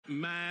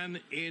man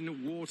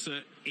in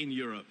water in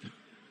Europe?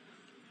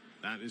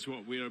 That is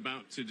what we're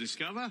about to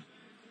discover.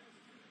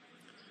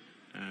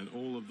 And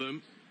all of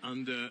them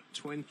under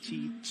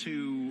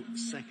 22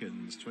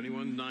 seconds.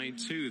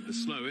 21.92, the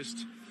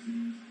slowest.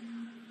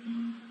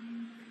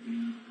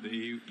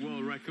 The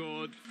world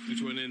record,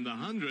 which went in the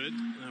 100,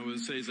 that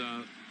was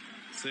Cesar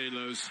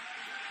Celo's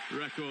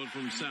record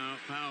from Sao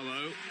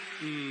Paulo.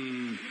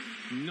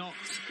 Not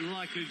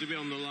likely to be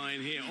on the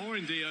line here. Or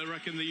indeed, I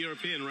reckon the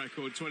European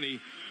record,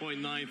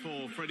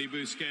 20.94, Freddie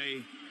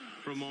Bousquet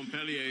from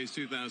Montpellier's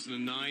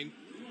 2009.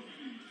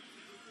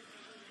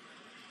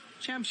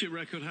 Championship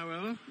record,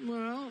 however,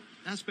 well,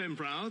 that's Ben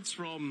Proud's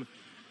from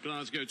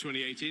Glasgow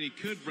 2018. He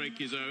could break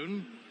his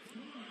own.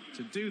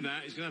 To do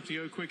that, he's going to have to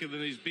go quicker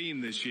than he's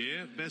been this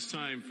year. Best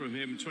time from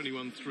him,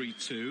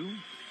 21.32.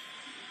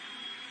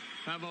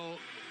 Pavel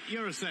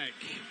Juraszek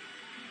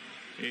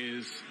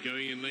is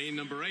going in lane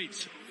number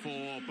 8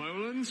 for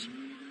Poland.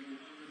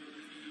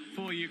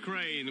 For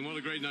Ukraine, what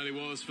a great night it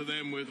was for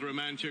them with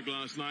Romanchuk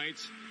last night.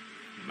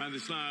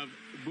 Vladislav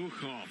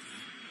Bukhov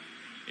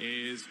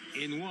is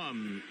in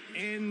 1.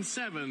 In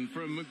 7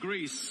 from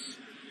Greece,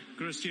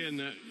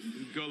 Christian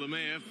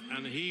Gkolomeev,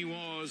 and he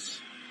was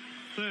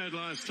 3rd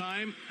last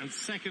time and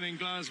 2nd in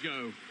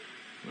Glasgow.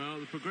 Well,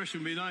 the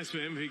progression would be nice for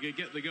him if he could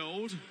get the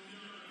gold.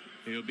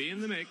 He'll be in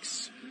the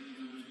mix.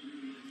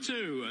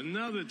 2,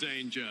 another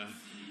danger.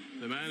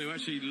 The man who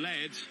actually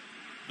led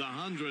the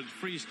 100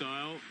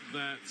 freestyle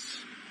that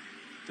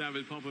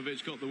David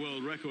Popovic got the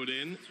world record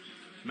in,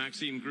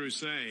 Maxime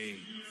Grousset.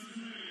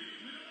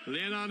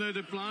 Leonardo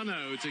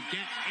Deplano to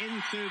get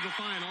into the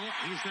final.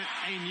 He set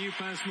a new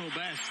personal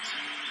best.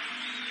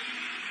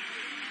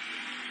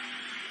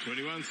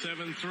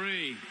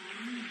 21.73.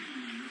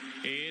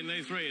 In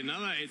lane 3,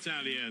 another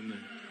Italian,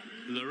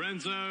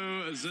 Lorenzo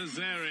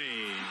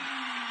Zazzeri.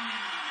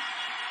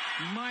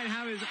 Might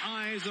have his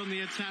eyes on the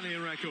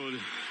Italian record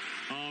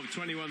of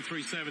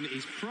 21.37.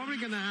 He's probably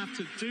going to have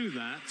to do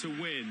that to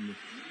win.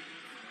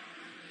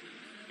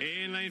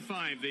 In lane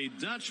 5, the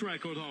Dutch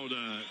record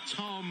holder,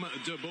 Tom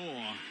de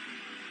Boer.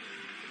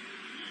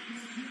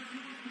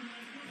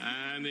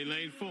 And in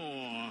lane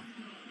 4,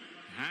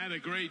 had a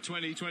great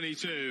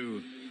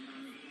 2022.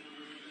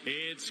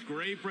 It's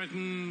Great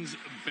Britain's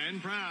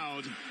Ben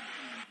Proud.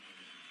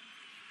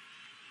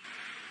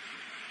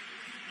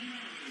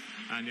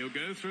 And he'll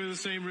go through the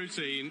same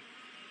routine.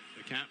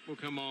 The cap will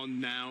come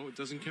on now. It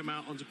doesn't come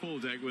out onto pool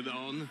deck with it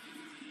on.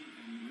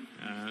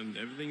 And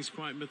everything's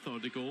quite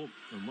methodical.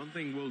 And one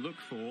thing we'll look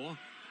for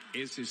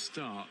is his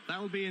start.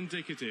 That will be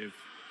indicative.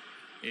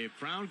 If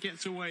Proud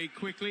gets away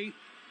quickly,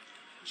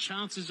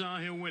 chances are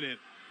he'll win it.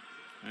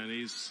 And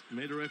he's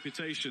made a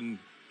reputation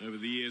over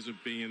the years of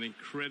being an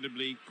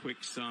incredibly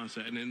quick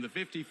starter. And in the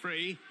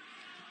 50-free,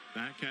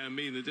 that can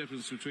mean the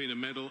difference between a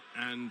medal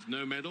and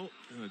no medal,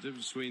 and the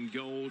difference between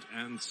gold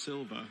and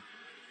silver.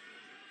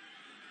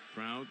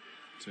 Proud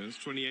turns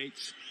 28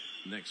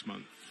 next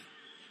month.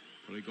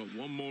 Probably got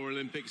one more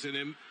Olympics in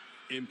him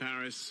in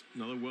Paris,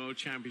 another World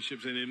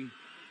Championships in him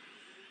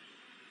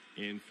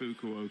in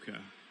Fukuoka.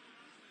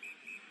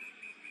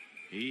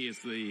 He is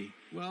the,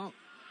 well,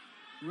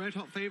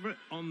 red-hot favorite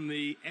on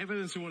the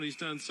evidence of what he's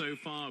done so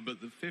far, but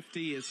the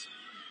 50 is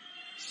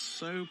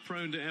so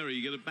prone to error.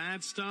 You get a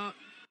bad start,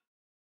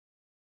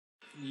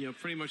 you're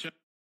pretty much out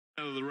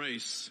of the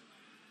race.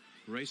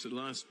 Race at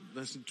last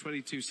less than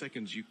 22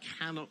 seconds. You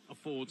cannot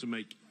afford to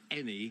make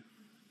any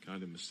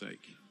kind of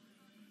mistake.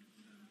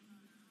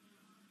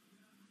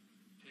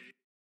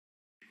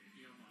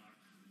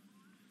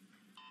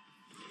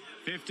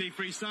 .50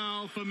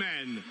 freestyle for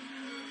men.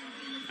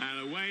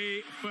 And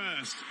away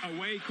first,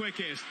 away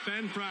quickest,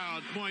 Ben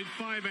Proud,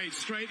 0.58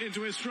 straight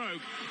into his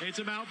stroke. It's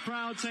about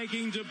Proud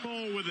taking De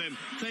Boer with him,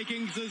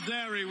 taking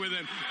Zazzeri with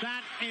him.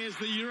 That is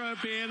the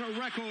European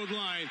record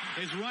line.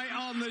 It's right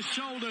on the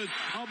shoulders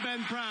of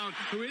Ben Proud,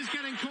 who is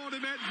getting caught a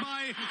bit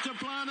by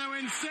Deplano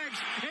in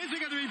 6th. Is it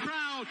going to be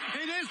Proud?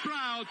 It is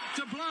Proud.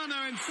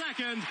 Deplano in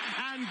 2nd,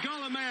 and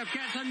Gkolomeev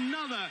gets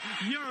another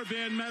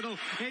European medal.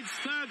 It's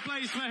 3rd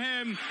place for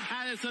him,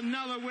 and it's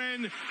another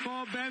win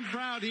for Ben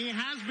Proud. He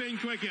has been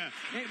quick.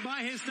 By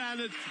his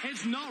standards,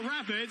 it's not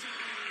rapid.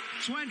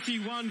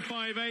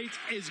 21.58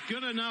 is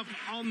good enough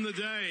on the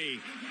day.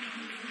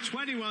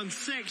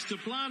 21.6,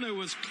 Deplano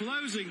was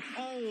closing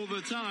all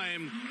the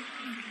time,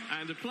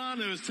 and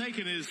Deplano has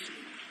taken his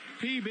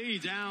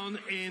PB down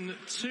in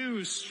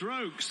 2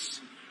 strokes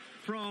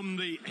from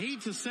the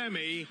heat to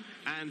semi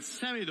and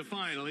semi to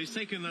final. He's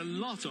taken a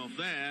lot off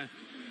there.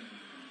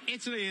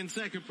 Italy in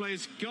 2nd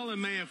place,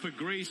 Gkolomeev for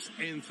Greece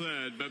in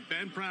 3rd, but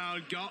Ben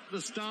Proud got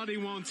the start he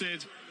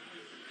wanted.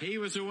 He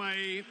was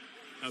away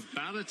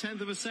about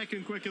 1/10 of a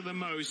second quicker than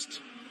most.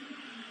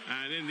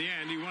 And in the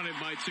end, he won it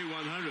by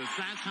 2/100ths.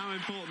 That's how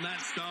important that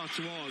start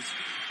was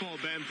for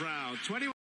Ben Proud.